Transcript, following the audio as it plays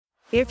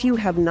If you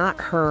have not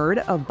heard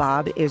of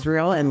Bob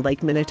Israel and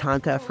Lake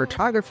Minnetonka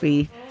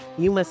photography,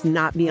 you must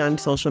not be on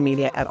social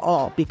media at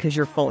all because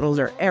your photos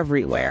are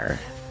everywhere.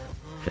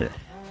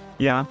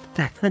 Yeah.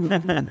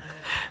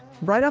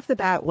 Right off the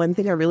bat, one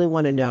thing I really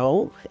want to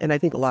know, and I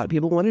think a lot of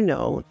people want to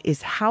know,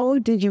 is how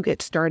did you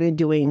get started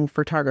doing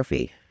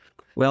photography?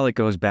 Well, it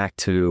goes back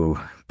to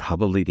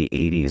probably the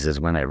 80s is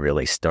when I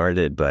really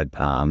started, but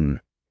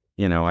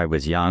I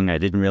was young. I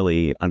didn't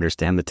really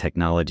understand the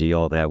technology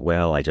all that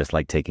well. I just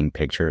liked taking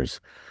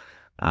pictures.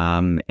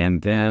 And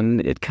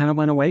then it kind of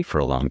went away for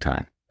a long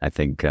time. I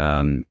think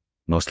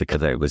mostly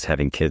because I was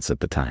having kids at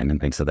the time and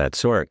things of that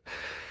sort.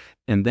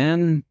 And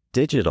then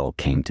digital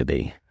came to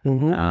be.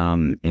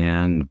 Mm-hmm.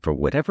 And for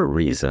whatever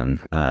reason,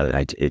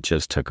 it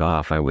just took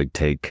off. I would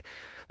take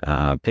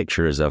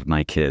pictures of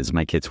my kids.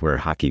 My kids were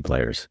hockey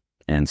players.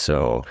 And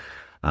so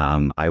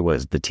I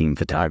was the team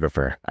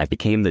photographer. I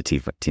became the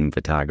team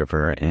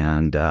photographer,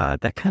 and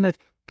that kind of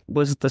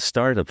was the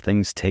start of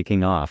things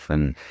taking off.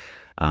 And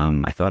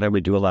I thought I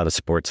would do a lot of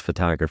sports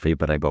photography,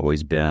 but I've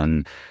always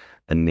been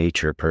a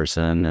nature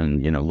person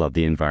and, love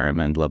the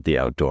environment, love the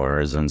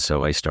outdoors. And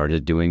so I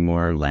started doing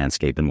more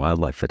landscape and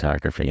wildlife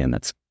photography, and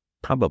that's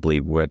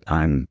probably what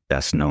I'm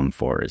best known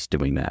for, is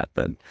doing that.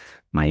 But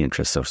my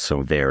interests are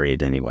so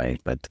varied anyway,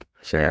 but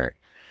sure.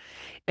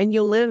 And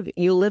you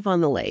live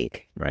on the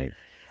lake. Right.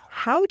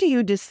 How do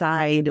you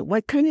decide,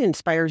 what kind of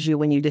inspires you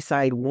when you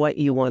decide what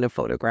you want to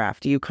photograph?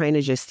 Do you kind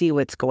of just see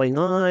what's going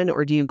on,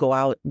 or do you go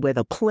out with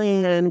a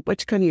plan?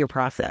 What's kind of your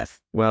process?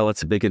 Well,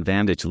 it's a big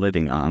advantage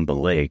living on the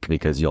lake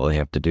because all you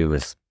have to do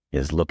is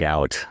look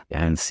out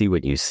and see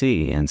what you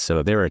see. And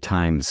so there are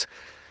times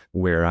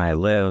where I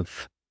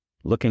live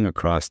looking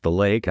across the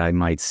lake, I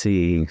might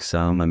see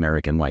some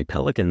American white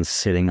pelicans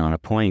sitting on a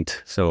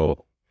point.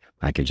 So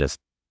I could just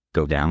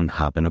go down,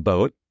 hop in a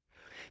boat,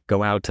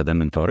 go out to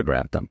them and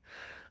photograph them.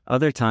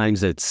 Other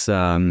times it's,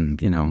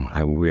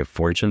 we're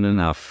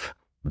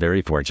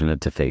very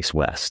fortunate to face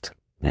west.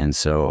 And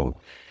so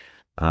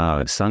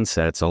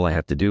sunsets, all I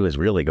have to do is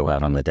really go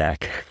out on the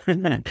deck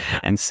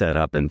and set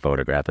up and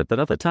photograph it. But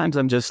other times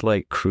I'm just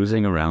like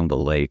cruising around the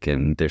lake,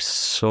 and there's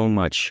so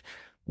much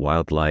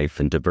wildlife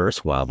and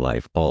diverse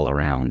wildlife all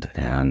around.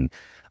 And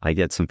I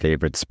get some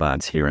favorite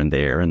spots here and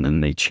there, and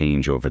then they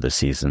change over the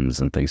seasons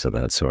and things of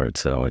that sort.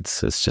 So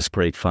it's just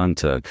great fun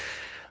to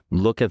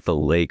look at the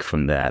lake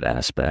from that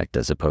aspect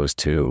as opposed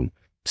to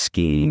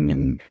skiing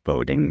and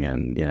boating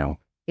and,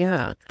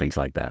 things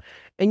like that.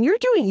 And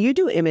you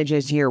do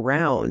images year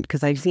round,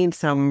 because I've seen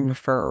some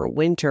for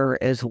winter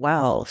as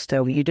well.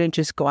 So you don't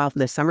just go out in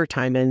the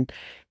summertime. And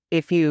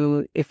if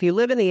you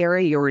live in the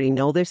area, you already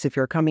know this. If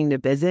you're coming to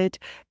visit,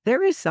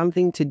 there is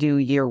something to do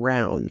year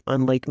round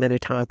on Lake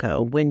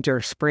Minnetonka, winter,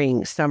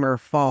 spring, summer,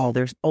 fall.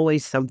 There's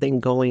always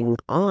something going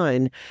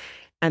on.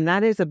 And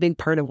that is a big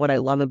part of what I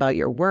love about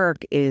your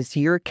work, is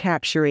you're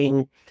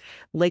capturing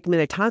Lake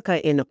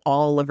Minnetonka in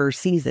all of her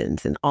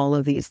seasons and all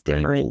of these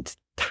different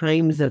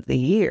times of the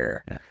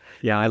year.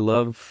 Yeah, I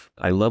love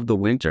the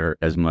winter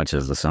as much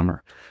as the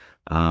summer.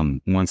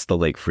 Once the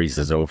lake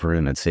freezes over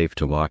and it's safe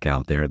to walk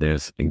out there,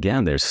 there's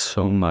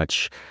so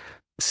much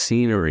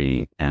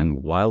scenery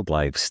and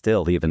wildlife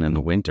still, even in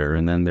the winter.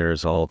 And then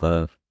there's all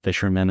the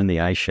fishermen in the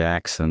ice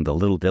shacks and the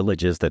little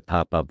villages that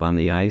pop up on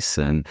the ice,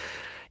 and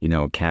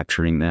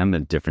capturing them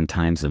at different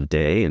times of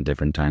day and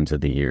different times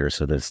of the year.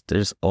 So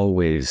there's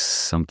always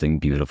something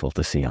beautiful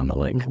to see on the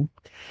lake. Mm-hmm.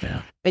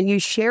 Yeah. And you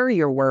share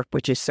your work,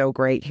 which is so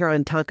great. Here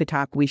on Tonka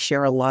Talk, we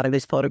share a lot of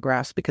his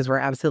photographs because we're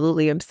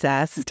absolutely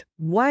obsessed.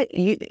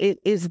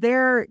 Is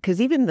there, because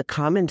even the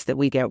comments that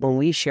we get when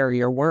we share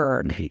your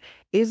work,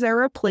 is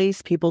there a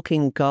place people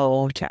can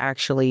go to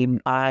actually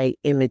buy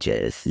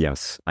images?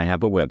 Yes, I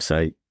have a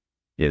website.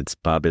 It's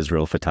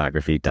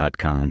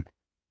bobisraelphotography.com.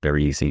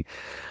 Very easy.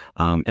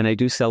 And I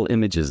do sell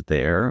images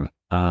there.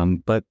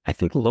 But I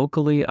think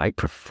locally, I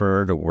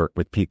prefer to work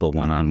with people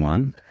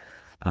one-on-one.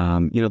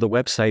 The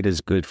website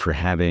is good for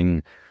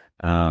having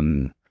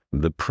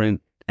the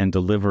print and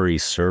delivery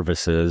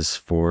services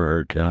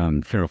for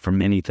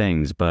many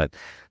things. But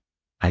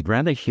I'd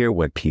rather hear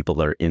what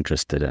people are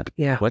interested in.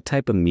 Yeah. What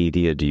type of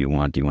media do you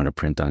want? Do you want to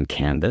print on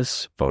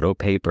canvas, photo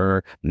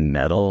paper,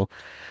 metal?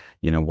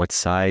 What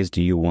size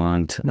do you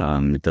want?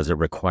 Does it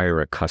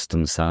require a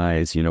custom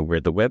size? Where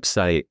the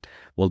website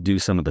will do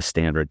some of the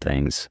standard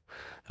things.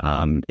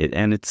 And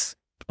it's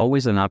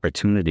always an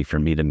opportunity for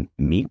me to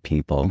meet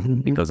people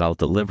because I'll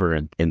deliver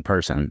it in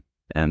person.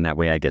 And that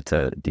way I get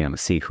to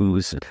see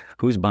who's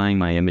buying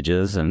my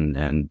images,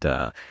 and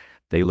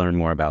they learn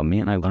more about me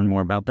and I learn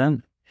more about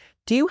them.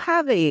 Do you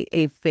have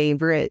a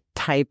favorite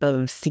type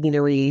of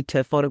scenery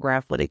to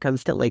photograph when it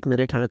comes to Lake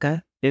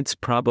Minnetonka? It's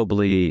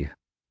probably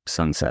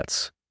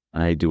sunsets.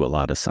 I do a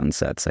lot of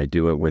sunsets. I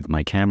do it with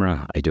my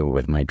camera. I do it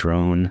with my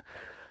drone.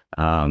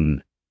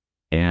 And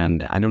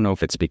I don't know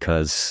if it's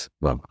because,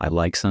 I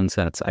like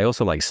sunsets. I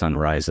also like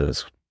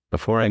sunrises.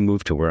 Before I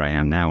moved to where I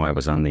am now, I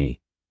was on the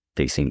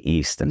facing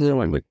east, and so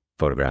I would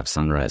photograph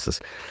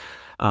sunrises.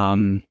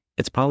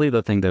 It's probably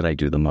the thing that I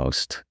do the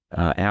most.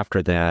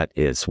 After that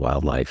is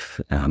wildlife.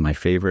 My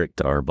favorite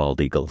are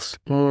bald eagles.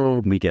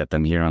 We get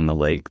them here on the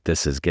lake.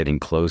 This is getting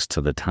close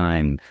to the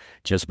time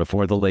just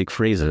before the lake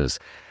freezes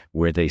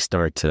where they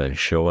start to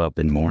show up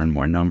in more and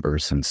more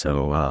numbers. And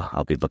so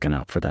I'll be looking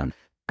out for them.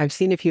 I've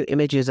seen a few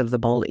images of the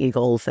bald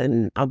eagles,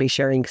 and I'll be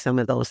sharing some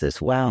of those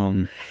as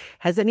well.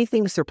 Has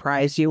anything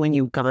surprised you when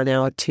you've gone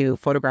out to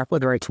photograph,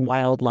 whether it's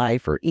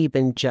wildlife or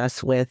even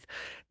just with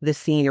the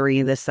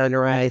scenery, the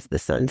sunrise, the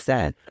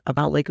sunset,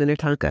 about Lake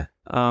Minnetonka?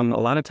 A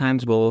lot of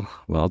times we'll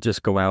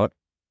just go out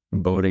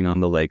boating on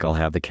the lake. I'll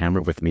have the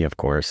camera with me, of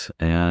course,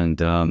 and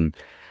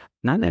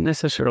not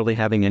necessarily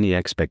having any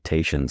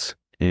expectations.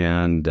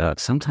 And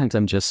sometimes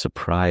I'm just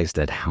surprised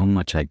at how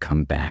much I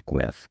come back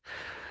with.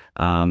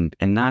 And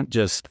not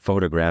just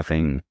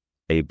photographing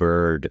a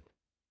bird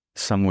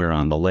somewhere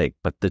on the lake,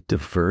 but the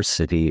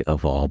diversity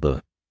of all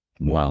the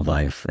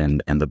wildlife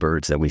and the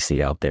birds that we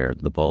see out there,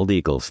 the bald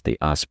eagles, the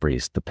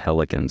ospreys, the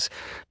pelicans,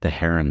 the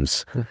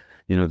herons,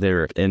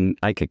 and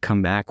I could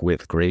come back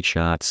with great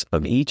shots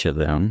of each of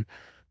them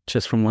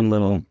just from one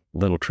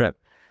little trip,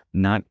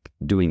 not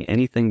doing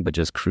anything but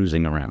just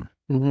cruising around.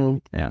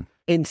 Yeah.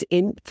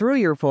 And through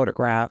your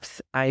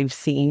photographs, I've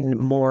seen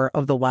more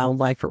of the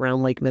wildlife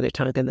around Lake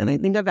Minnetonka than I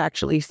think I've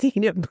actually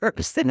seen in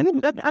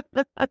person.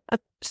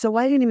 So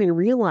I didn't even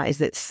realize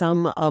that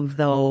some of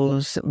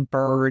those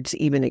birds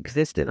even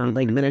existed on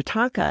Lake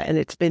Minnetonka. And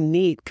it's been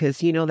neat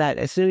because you know that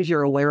as soon as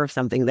you're aware of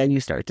something, then you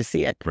start to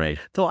see it. Right.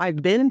 So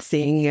I've been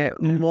seeing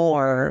it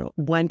more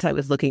once I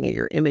was looking at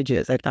your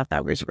images. I thought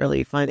that was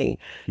really funny.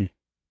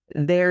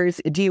 Do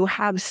you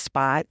have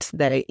spots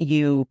that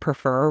you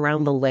prefer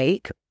around the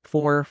lake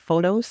for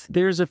photos?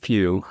 There's a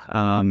few.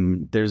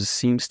 There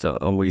seems to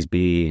always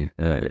be,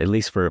 at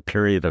least for a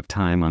period of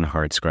time on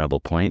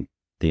Hardscrabble Point,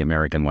 the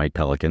American white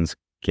pelicans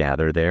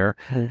gather there.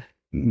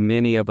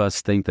 Many of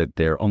us think that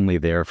they're only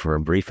there for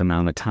a brief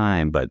amount of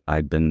time, but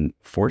I've been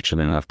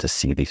fortunate enough to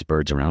see these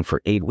birds around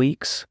for 8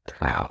 weeks.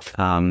 Wow.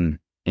 And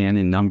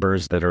in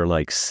numbers that are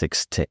like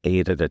 6 to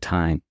 8 at a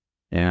time.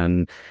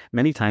 And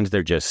many times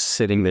they're just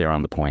sitting there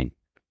on the point.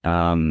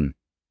 And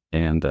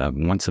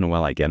once in a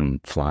while I get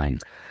them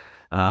flying.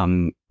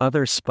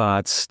 Other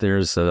spots,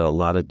 there's a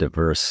lot of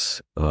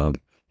diverse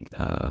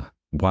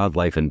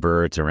wildlife and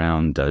birds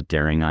around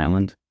Daring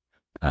Island,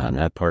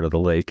 that part of the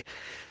lake.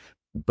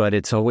 But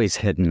it's always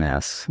hit and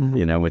miss.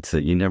 It's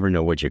you never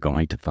know what you're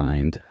going to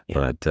find.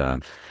 Yeah.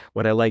 But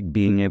what I like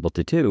being able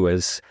to do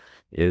is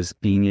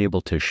being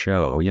able to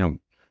show,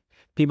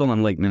 people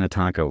on Lake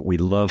Minnetonka, we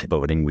love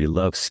boating, we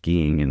love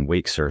skiing and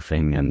wake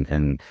surfing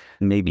and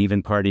maybe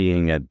even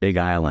partying at Big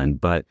Island.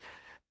 But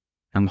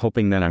I'm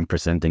hoping that I'm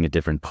presenting a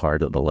different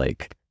part of the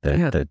lake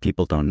that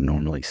people don't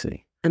normally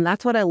see. And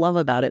that's what I love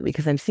about it,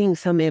 because I'm seeing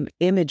some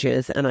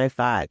images and I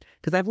thought,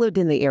 because I've lived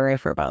in the area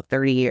for about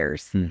 30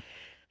 years.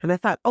 And I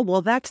thought, oh,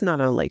 well, that's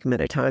not on Lake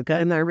Minnetonka.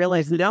 And I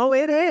realized, no,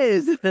 it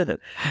is.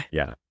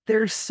 Yeah.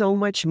 There's so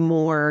much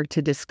more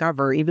to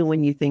discover, even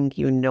when you think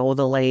you know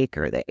the lake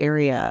or the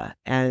area.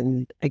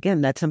 And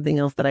again, that's something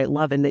else that I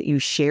love, and that you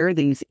share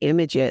these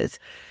images.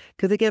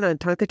 Because again, on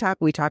Tonka Talk,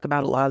 we talk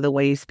about a lot of the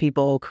ways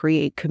people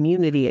create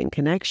community and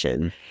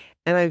connection.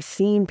 And I've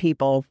seen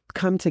people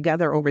come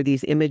together over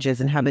these images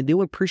and have a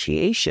new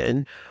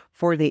appreciation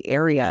for the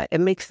area.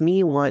 It makes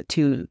me want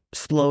to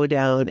slow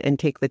down and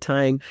take the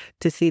time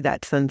to see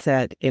that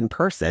sunset in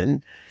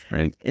person,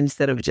 right,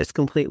 instead of just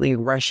completely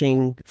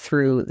rushing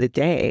through the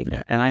day.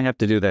 Yeah. And I have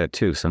to do that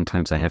too.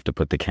 Sometimes I have to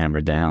put the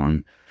camera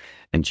down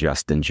and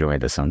just enjoy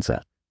the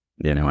sunset,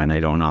 and I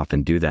don't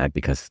often do that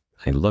because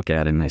I look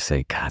at it and I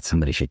say, God,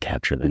 somebody should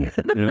capture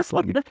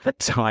that.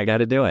 So I got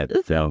to do it.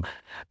 So,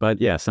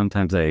 but yeah,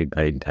 sometimes I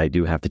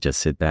do have to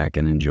just sit back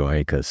and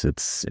enjoy, because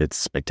it's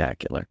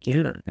spectacular.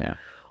 Yeah.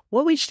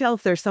 What would you tell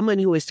if there's someone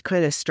who is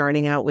kind of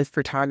starting out with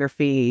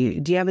photography?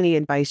 Do you have any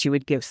advice you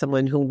would give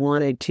someone who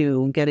wanted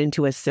to get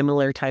into a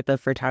similar type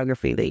of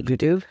photography that you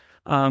do?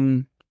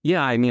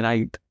 Yeah,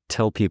 I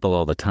tell people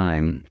all the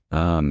time,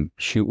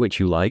 shoot what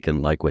you like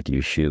and like what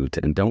you shoot,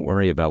 and don't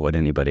worry about what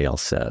anybody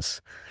else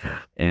says.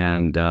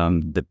 And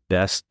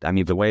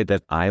the way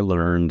that I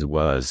learned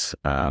was,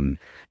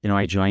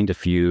 I joined a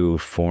few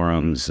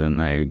forums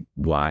and I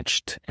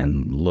watched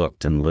and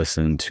looked and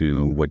listened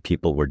to what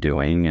people were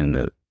doing and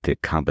the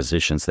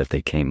compositions that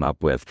they came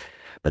up with.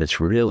 But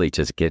it's really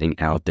just getting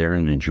out there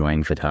and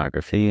enjoying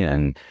photography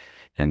and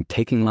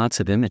taking lots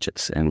of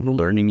images and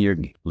learning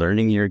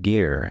your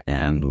gear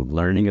and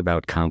learning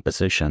about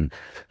composition.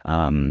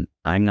 I'm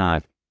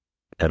not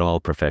at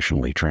all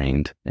professionally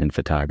trained in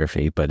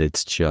photography, but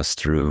it's just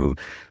through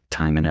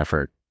time and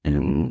effort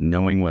and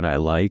knowing what I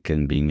like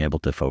and being able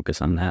to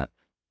focus on that.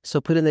 So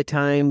put in the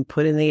time,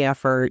 put in the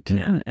effort.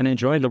 Yeah, and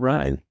enjoy the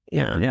ride.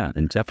 Yeah. Yeah,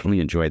 and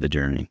definitely enjoy the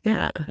journey.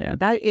 Yeah.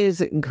 That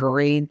is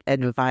great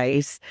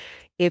advice.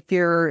 If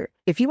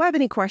you have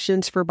any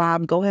questions for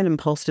Bob, go ahead and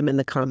post them in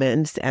the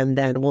comments, and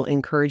then we'll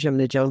encourage him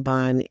to jump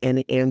on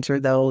and answer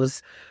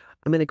those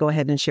I'm going to go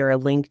ahead and share a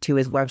link to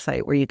his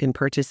website where you can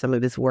purchase some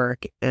of his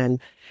work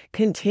and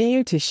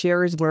continue to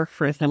share his work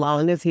for as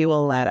long as he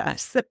will let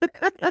us.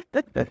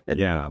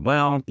 Yeah,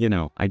 well,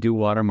 I do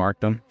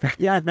watermark them.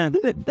 Yeah, man.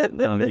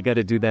 You got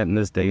to do that in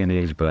this day and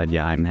age, but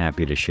yeah, I'm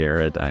happy to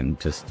share it. I'm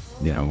just,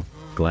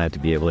 glad to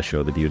be able to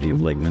show the beauty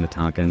of Lake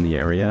Minnetonka in the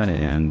area,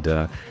 and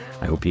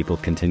I hope people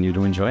continue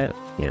to enjoy it.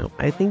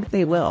 I think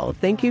they will.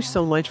 Thank you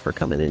so much for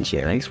coming and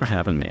sharing. Thanks for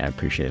having me. I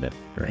appreciate it.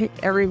 All right,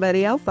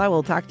 everybody else, I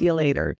will talk to you later.